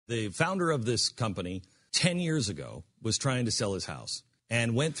The founder of this company 10 years ago was trying to sell his house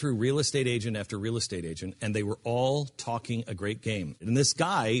and went through real estate agent after real estate agent, and they were all talking a great game. And this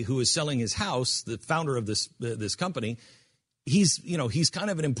guy who is selling his house, the founder of this company, he's kind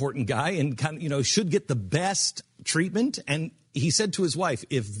of an important guy and should get the best treatment. And he said to his wife,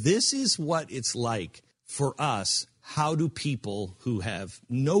 if this is what it's like for us, how do people who have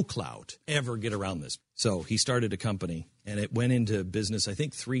no clout ever get around this? So he started a company, and it went into business, I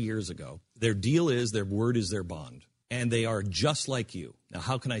think, 3 years ago. Their deal is their word is their bond, and they are just like you. Now,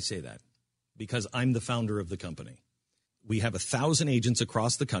 how can I say that? Because I'm the founder of the company. We have 1,000 agents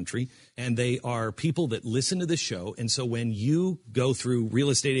across the country, and they are people that listen to this show. And so when you go through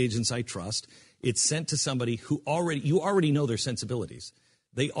Real Estate Agents I Trust, it's sent to somebody who you already know their sensibilities.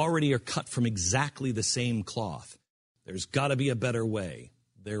 They already are cut from exactly the same cloth. There's got to be a better way.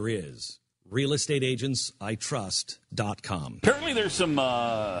 There is. realestateagentsitrust.com. Apparently there's some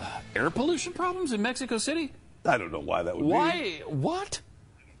air pollution problems in Mexico City. I don't know why that would be. Why? What?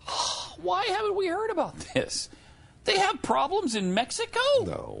 Why haven't we heard about this? They have problems in Mexico?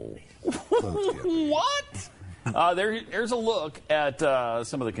 No. What? There's a look at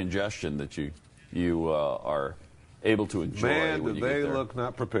some of the congestion that you are able to enjoy. Man, when do you get they there. look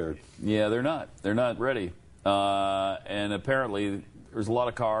not prepared. Yeah, they're not. They're not ready. And apparently there's a lot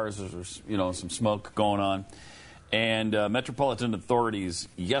of cars. There's some smoke going on. And metropolitan authorities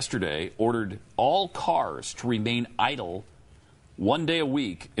yesterday ordered all cars to remain idle 1 day a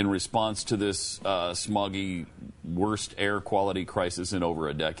week in response to this smoggy, worst air quality crisis in over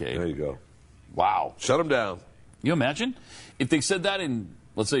a decade. There you go. Wow. Shut them down. You imagine if they said that in,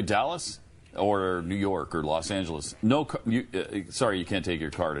 let's say, Dallas or New York or Los Angeles? Sorry, you can't take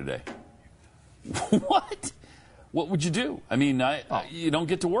your car today. What? What would you do? I mean, you don't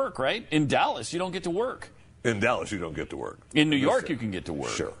get to work, right? In Dallas, you don't get to work. In Dallas, you don't get to work. In New York, you can get to work.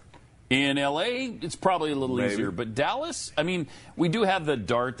 Sure. In L.A., it's probably a little Maybe. easier. But Dallas, I mean, we do have the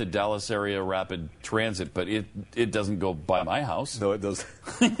DART, the Dallas Area Rapid Transit, but it doesn't go by my house. No, it doesn't.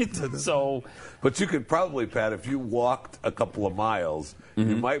 So, But you could probably, Pat, if you walked a couple of miles,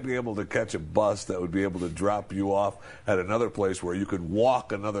 you might be able to catch a bus that would be able to drop you off at another place where you could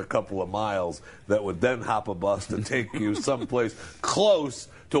walk another couple of miles that would then hop a bus to take you someplace close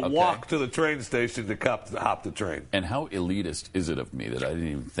to walk to the train station to hop the train. and how elitist is it of me that I didn't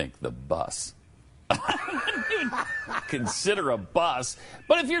even think the bus? I didn't even consider a bus.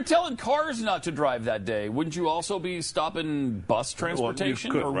 But if you're telling cars not to drive that day, wouldn't you also be stopping bus transportation?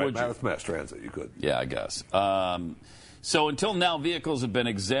 Well, you could, or right? would you? Mass transit, you could. Yeah, I guess. So until now, vehicles have been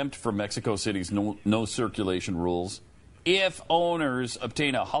exempt from Mexico City's no circulation rules if owners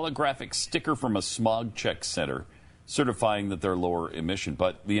obtain a holographic sticker from a smog check center certifying that they're lower emission.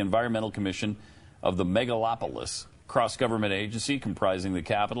 But the Environmental Commission of the Megalopolis, cross-government agency comprising the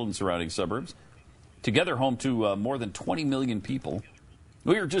capital and surrounding suburbs, together home to more than 20 million people.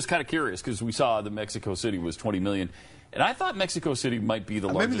 We were just kind of curious because we saw that Mexico City was 20 million. And I thought Mexico City might be the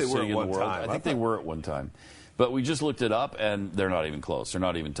largest city in the world. I think they were at one time. But we just looked it up, and they're not even close. They're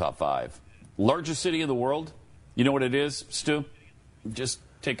not even top 5. Largest city in the world? You know what it is, Stu? Just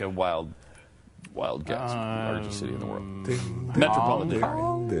take a wild guess. Largest city in the world. Metropolitan area.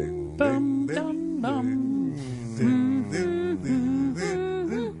 Ding, ding, ding,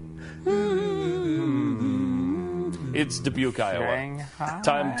 It's Dubuque, Iowa.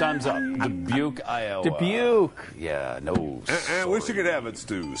 Time's up. Dubuque, Iowa. Dubuque. Yeah, no. I wish you could have it,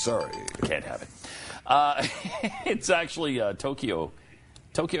 Stu. Sorry. Can't have it. It's actually Tokyo,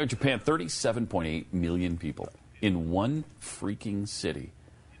 Japan. 37.8 million people in one freaking city.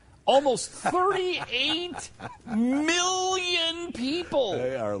 Almost 38 million people.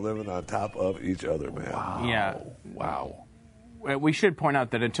 They are living on top of each other, man. Wow. Yeah. Wow. We should point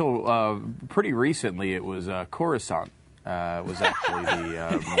out that until pretty recently, it was Coruscant was actually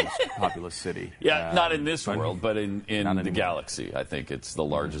the most populous city. Yeah, not in this world, but in the in galaxy. I think it's the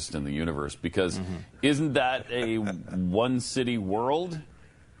largest in the universe because isn't that a one-city world,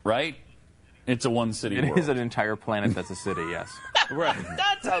 right? It's a one-city world. It is an entire planet that's a city, yes. Right.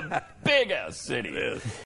 That's a big-ass city.